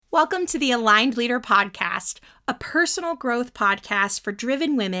Welcome to the Aligned Leader Podcast, a personal growth podcast for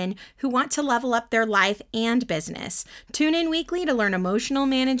driven women who want to level up their life and business. Tune in weekly to learn emotional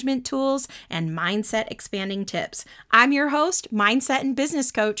management tools and mindset expanding tips. I'm your host, mindset and business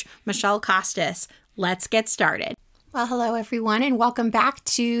coach, Michelle Costas. Let's get started. Well, hello, everyone, and welcome back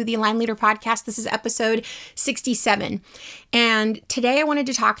to the Aligned Leader Podcast. This is episode 67. And today I wanted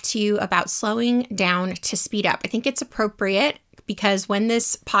to talk to you about slowing down to speed up. I think it's appropriate because when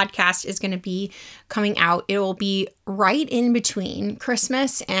this podcast is going to be coming out, it will be right in between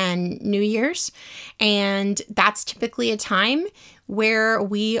Christmas and New Year's. And that's typically a time where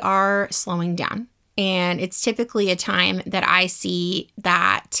we are slowing down. And it's typically a time that I see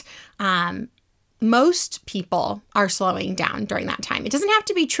that most people are slowing down during that time. It doesn't have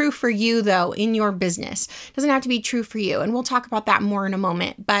to be true for you, though, in your business. It doesn't have to be true for you. And we'll talk about that more in a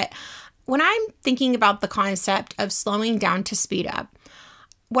moment. But when I'm thinking about the concept of slowing down to speed up,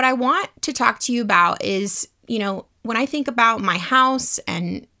 what I want to talk to you about is, when I think about my house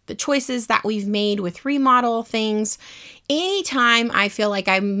and the choices that we've made with remodel things, anytime I feel like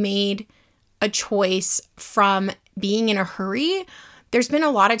I made a choice from being in a hurry, there's been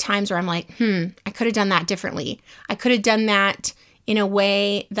a lot of times where I'm like, I could have done that differently. I could have done that in a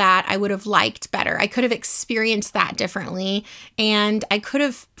way that I would have liked better. I could have experienced that differently, and I could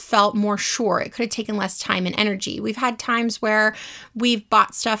have felt more sure. It could have taken less time and energy. We've had times where we've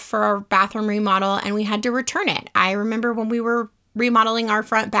bought stuff for our bathroom remodel and we had to return it. I remember when we were remodeling our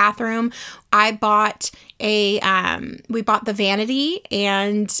front bathroom, we bought the vanity,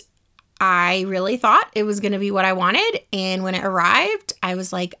 and I really thought it was going to be what I wanted. And when it arrived, I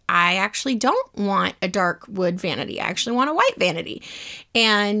was like, I actually don't want a dark wood vanity. I actually want a white vanity.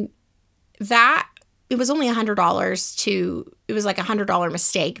 And it was only $100 it was like a $100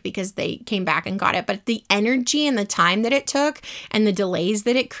 mistake because they came back and got it. But the energy and the time that it took and the delays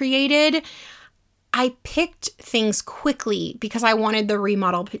that it created, I picked things quickly because I wanted the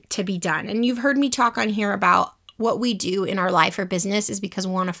remodel to be done. And you've heard me talk on here about what we do in our life or business is because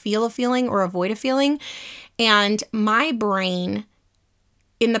we want to feel a feeling or avoid a feeling. And my brain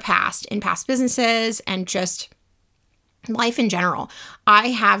in past businesses and just life in general, I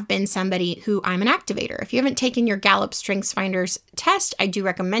have been somebody who I'm an activator. If you haven't taken your Gallup Strengths Finders test, I do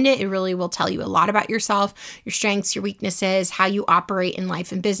recommend it. It really will tell you a lot about yourself, your strengths, your weaknesses, how you operate in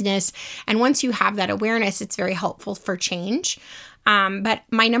life and business. And once you have that awareness, it's very helpful for change. But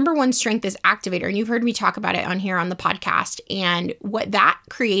my number one strength is activator, and you've heard me talk about it on here on the podcast. And what that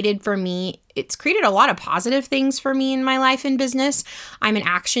created for me, it's created a lot of positive things for me in my life and business. I'm an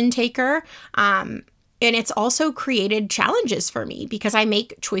action taker. And it's also created challenges for me because I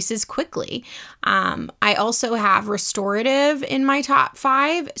make choices quickly. I also have restorative in my top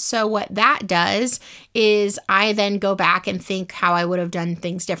 5. So what that does is I then go back and think how I would have done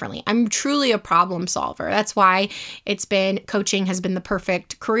things differently. I'm truly a problem solver. That's why coaching has been the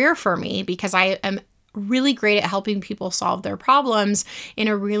perfect career for me, because I am really great at helping people solve their problems in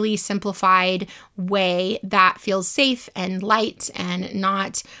a really simplified way that feels safe and light and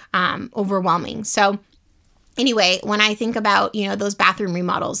not overwhelming. So anyway, when I think about, those bathroom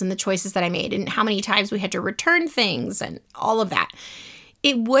remodels and the choices that I made and how many times we had to return things and all of that,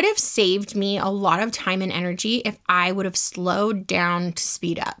 it would have saved me a lot of time and energy if I would have slowed down to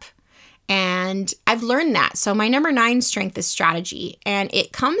speed up. And I've learned that. So my number 9 strength is strategy, and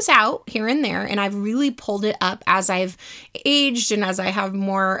it comes out here and there. And I've really pulled it up as I've aged and as I have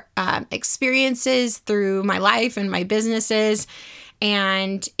more experiences through my life and my businesses.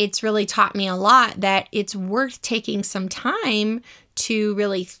 And it's really taught me a lot that it's worth taking some time to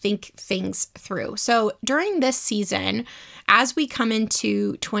really think things through. So during this season, as we come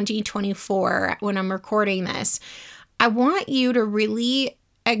into 2024, when I'm recording this, I want you to really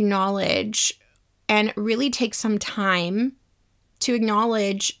acknowledge and really take some time to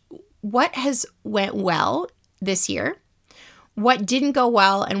acknowledge what has went well this year, what didn't go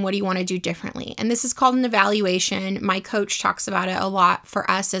well, and what do you want to do differently. And this is called an evaluation. My coach talks about it a lot for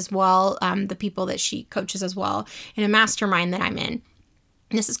us as well, the people that she coaches as well in a mastermind that I'm in.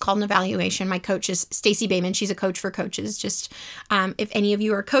 And this is called an evaluation. My coach is Stacey Bayman. She's a coach for coaches. Just if any of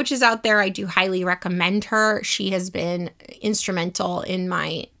you are coaches out there, I do highly recommend her. She has been instrumental in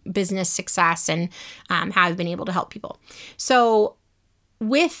my business success and how I've been able to help people. So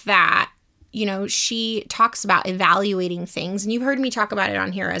with that, she talks about evaluating things, and you've heard me talk about it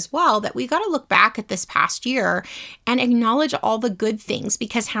on here as well, that we got to look back at this past year and acknowledge all the good things,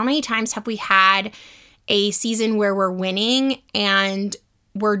 because how many times have we had a season where we're winning and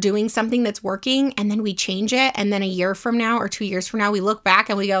we're doing something that's working, and then we change it, and then a year from now or 2 years from now, we look back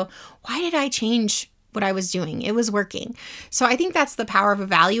and we go, why did I change what I was doing. It was working. So I think that's the power of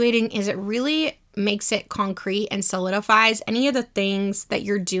evaluating, is it really makes it concrete and solidifies any of the things that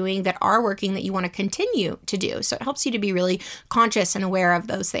you're doing that are working that you want to continue to do. So it helps you to be really conscious and aware of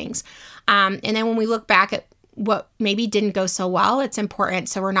those things. And then when we look back at what maybe didn't go so well, it's important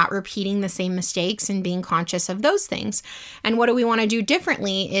so we're not repeating the same mistakes and being conscious of those things. And what do we want to do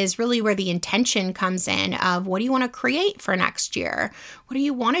differently is really where the intention comes in of what do you want to create for next year? What do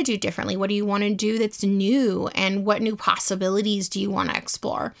you want to do differently? What do you want to do that's new? And what new possibilities do you want to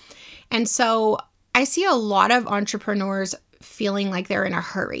explore? And so I see a lot of entrepreneurs feeling like they're in a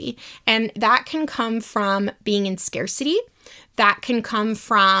hurry, and that can come from being in scarcity. That can come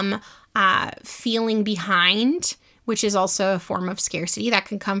from feeling behind, which is also a form of scarcity. That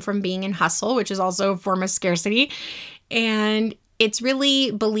can come from being in hustle, which is also a form of scarcity. And it's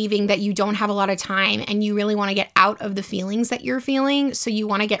really believing that you don't have a lot of time and you really want to get out of the feelings that you're feeling. So you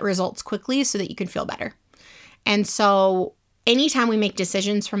want to get results quickly so that you can feel better. And so anytime we make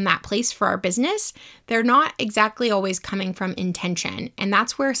decisions from that place for our business, they're not exactly always coming from intention. And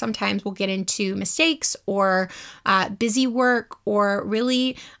that's where sometimes we'll get into mistakes or busy work or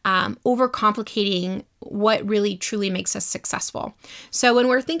really overcomplicating what really truly makes us successful. So when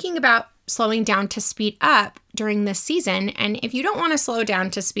we're thinking about slowing down to speed up during this season, and if you don't want to slow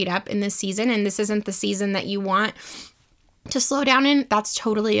down to speed up in this season, and this isn't the season that you want to slow down in, that's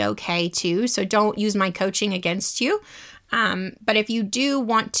totally okay too. So don't use my coaching against you. But if you do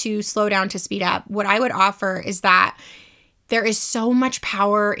want to slow down to speed up, what I would offer is that there is so much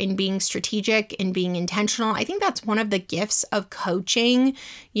power in being strategic, in being intentional. I think that's one of the gifts of coaching,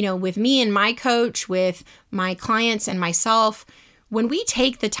 with me and my coach, with my clients and myself. When we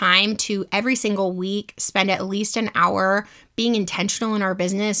take the time to every single week spend at least an hour being intentional in our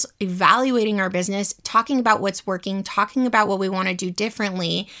business, evaluating our business, talking about what's working, talking about what we want to do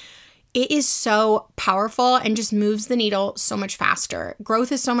differently, it is so powerful and just moves the needle so much faster.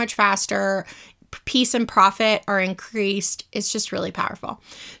 Growth is so much faster. Peace and profit are increased. It's just really powerful.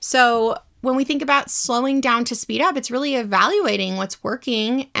 So when we think about slowing down to speed up, it's really evaluating what's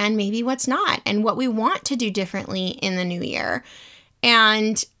working and maybe what's not, and what we want to do differently in the new year.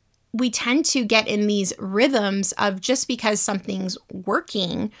 And we tend to get in these rhythms of just because something's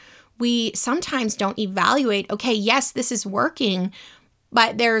working, we sometimes don't evaluate, okay, yes, this is working,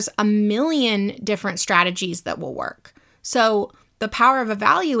 but there's a million different strategies that will work. So the power of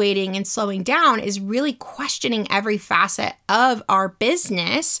evaluating and slowing down is really questioning every facet of our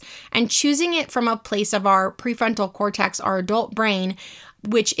business and choosing it from a place of our prefrontal cortex, our adult brain,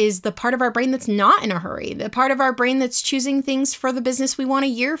 which is the part of our brain that's not in a hurry, the part of our brain that's choosing things for the business we want a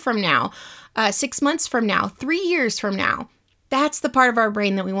year from now, 6 months from now, 3 years from now. That's the part of our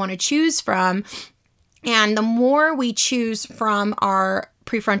brain that we want to choose from. And the more we choose from our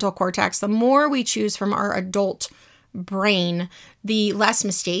prefrontal cortex, the more we choose from our adult brain, the less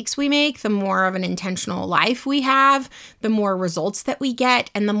mistakes we make, the more of an intentional life we have, the more results that we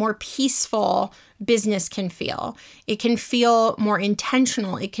get, and the more peaceful business can feel. It can feel more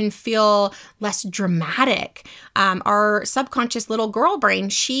intentional. It can feel less dramatic. Our subconscious little girl brain,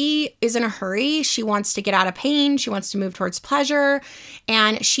 she is in a hurry. She wants to get out of pain. She wants to move towards pleasure.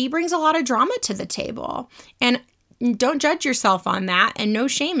 And she brings a lot of drama to the table. And don't judge yourself on that, and no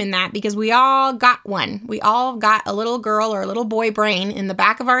shame in that, because we all got one. We all got a little girl or a little boy brain in the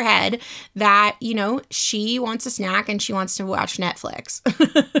back of our head that, she wants a snack and she wants to watch Netflix.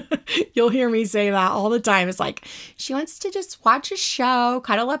 You'll hear me say that all the time. It's like, she wants to just watch a show,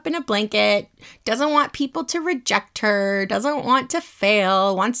 cuddle up in a blanket, doesn't want people to reject her, doesn't want to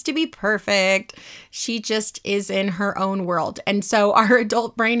fail, wants to be perfect. She just is in her own world. And so our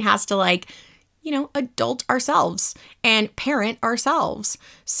adult brain has to adult ourselves and parent ourselves.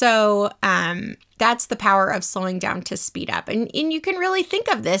 So that's the power of slowing down to speed up. And you can really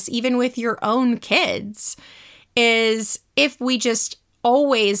think of this even with your own kids, is if we just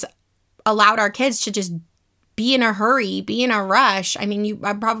always allowed our kids to just be in a hurry, be in a rush. I mean,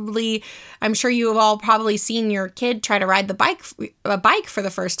 I'm sure you have all probably seen your kid try to ride a bike for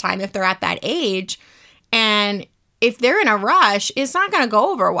the first time if they're at that age. And if they're in a rush, it's not going to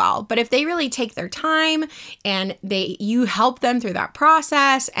go over well. But if they really take their time and you help them through that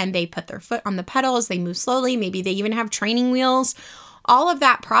process and they put their foot on the pedals, they move slowly, maybe they even have training wheels, all of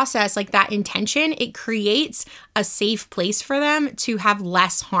that process, like that intention, it creates a safe place for them to have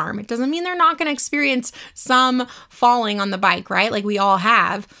less harm. It doesn't mean they're not going to experience some falling on the bike, right? Like we all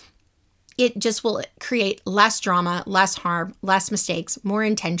have. It just will create less drama, less harm, less mistakes, more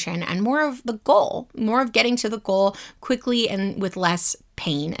intention, and more of the goal, more of getting to the goal quickly and with less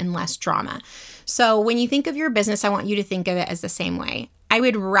pain and less drama. So when you think of your business, I want you to think of it as the same way. I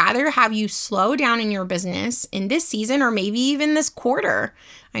would rather have you slow down in your business in this season or maybe even this quarter.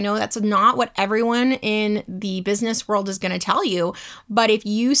 I know that's not what everyone in the business world is going to tell you, but if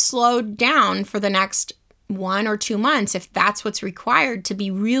you slow down for the next 1 or 2 months, if that's what's required to be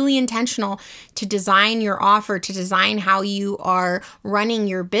really intentional to design your offer, to design how you are running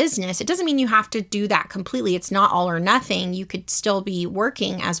your business, it doesn't mean you have to do that completely. It's not all or nothing. You could still be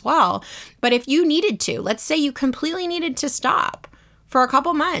working as well. But if you needed to, let's say you completely needed to stop for a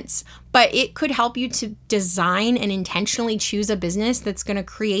couple months, but it could help you to design and intentionally choose a business that's going to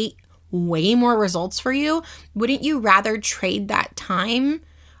create way more results for you. Wouldn't you rather trade that time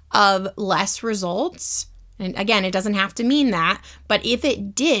of less results? And again, it doesn't have to mean that, but if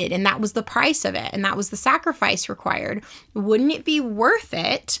it did, and that was the price of it, and that was the sacrifice required, wouldn't it be worth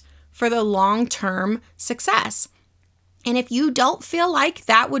it for the long-term success? And if you don't feel like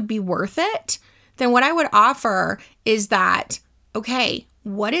that would be worth it, then what I would offer is that, okay,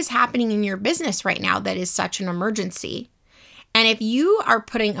 what is happening in your business right now that is such an emergency? And if you are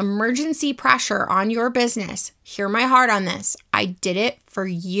putting emergency pressure on your business, hear my heart on this. I did it for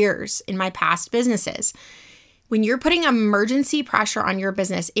years in my past businesses. When you're putting emergency pressure on your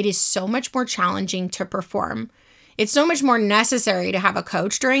business, it is so much more challenging to perform. It's so much more necessary to have a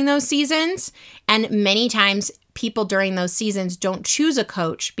coach during those seasons. And many times people during those seasons don't choose a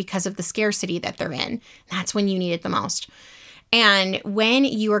coach because of the scarcity that they're in. That's when you need it the most. And when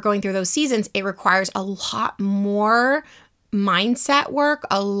you are going through those seasons, it requires a lot more mindset work,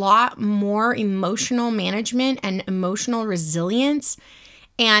 a lot more emotional management and emotional resilience.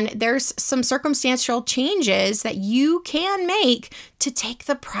 And there's some circumstantial changes that you can make to take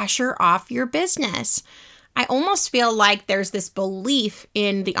the pressure off your business. I almost feel like there's this belief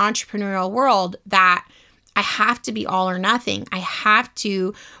in the entrepreneurial world that I have to be all or nothing. I have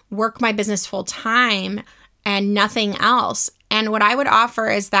to work my business full time and nothing else. And what I would offer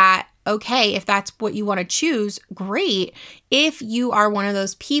is that, okay, if that's what you want to choose, great. If you are one of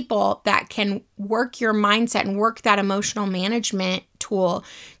those people that can work your mindset and work that emotional management tool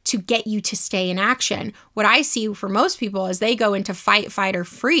to get you to stay in action, what I see for most people is they go into fight, flight, or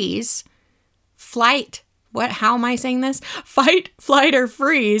freeze. How am I saying this? Fight, flight, or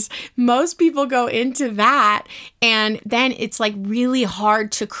freeze. Most people go into that, and then it's like really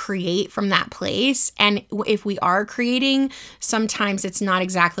hard to create from that place. And if we are creating, sometimes it's not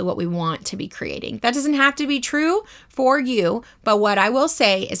exactly what we want to be creating. That doesn't have to be true for you, but what I will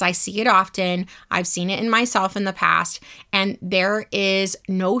say is I see it often. I've seen it in myself in the past, and there is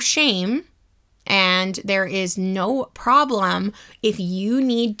no shame and there is no problem if you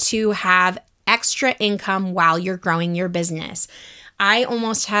need to have extra income while you're growing your business. I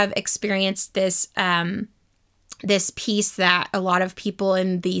almost have experienced this this piece that a lot of people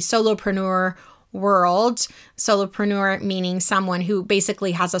in the solopreneur world, solopreneur meaning someone who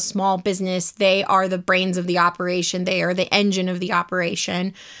basically has a small business, they are the brains of the operation, they are the engine of the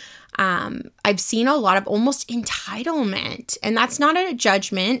operation. I've seen a lot of almost entitlement, and that's not a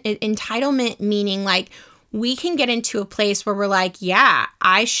judgment. Entitlement meaning like, we can get into a place where we're like, yeah,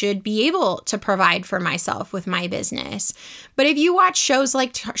 I should be able to provide for myself with my business. But if you watch shows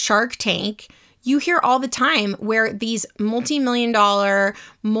like Shark Tank, you hear all the time where these multi-million-dollar,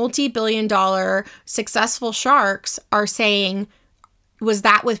 multi-billion-dollar successful sharks are saying, was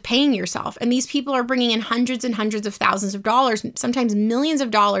that with paying yourself? And these people are bringing in hundreds and hundreds of thousands of dollars, sometimes millions of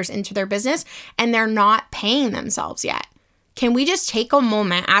dollars into their business, and they're not paying themselves yet. Can we just take a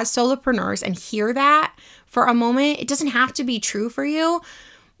moment as solopreneurs and hear that for a moment? It doesn't have to be true for you,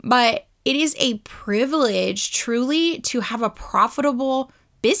 but it is a privilege truly to have a profitable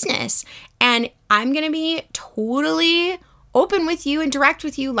business. And I'm going to be totally open with you and direct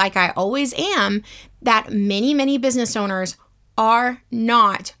with you, like I always am, that many, many business owners are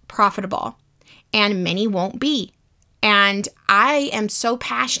not profitable, and many won't be. And I am so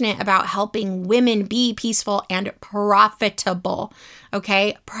passionate about helping women be peaceful and profitable,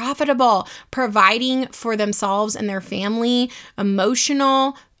 okay? Profitable, providing for themselves and their family,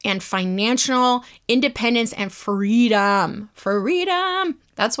 emotional and financial independence and freedom. Freedom.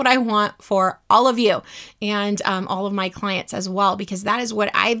 That's what I want for all of you and all of my clients as well, because that is what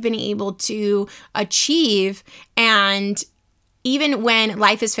I've been able to achieve. And even when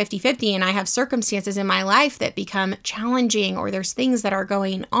life is 50-50 and I have circumstances in my life that become challenging, or there's things that are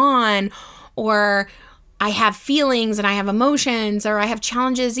going on, or I have feelings and I have emotions, or I have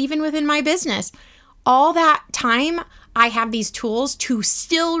challenges even within my business, all that time I have these tools to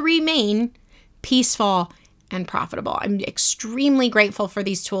still remain peaceful and profitable. I'm extremely grateful for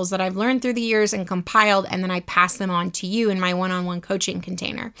these tools that I've learned through the years and compiled, and then I pass them on to you in my one-on-one coaching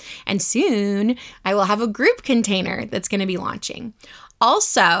container. And soon I will have a group container that's going to be launching.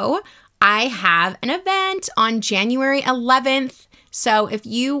 Also, I have an event on January 11th. So if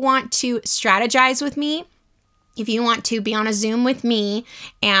you want to strategize with me, if you want to be on a Zoom with me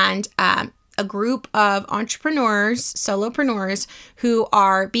and a group of entrepreneurs, solopreneurs who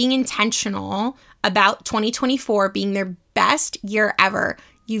are being intentional about 2024 being their best year ever,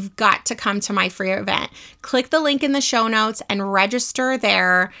 you've got to come to my free event. Click the link in the show notes and register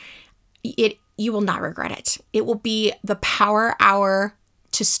there. You will not regret it. It will be the power hour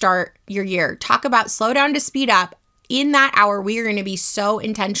to start your year. Talk about slow down to speed up. In that hour, we are going to be so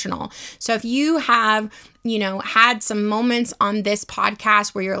intentional. So if you have, had some moments on this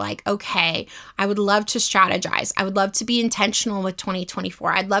podcast where you're like, okay, I would love to strategize. I would love to be intentional with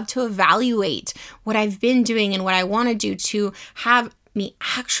 2024. I'd love to evaluate what I've been doing and what I want to do to have me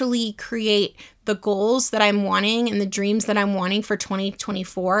actually create the goals that I'm wanting and the dreams that I'm wanting for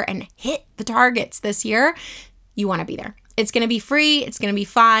 2024 and hit the targets this year. You want to be there. It's going to be free. It's going to be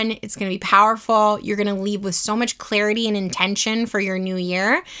fun. It's going to be powerful. You're going to leave with so much clarity and intention for your new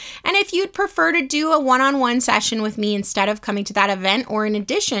year. And if you'd prefer to do a one-on-one session with me instead of coming to that event or in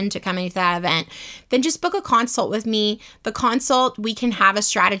addition to coming to that event, then just book a consult with me. The consult, we can have a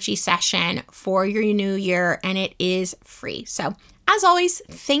strategy session for your new year and it is free. So as always,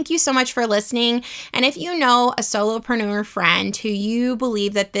 thank you so much for listening. And if you know a solopreneur friend who you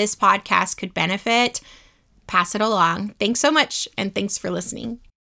believe that this podcast could benefit, pass it along. Thanks so much, and thanks for listening.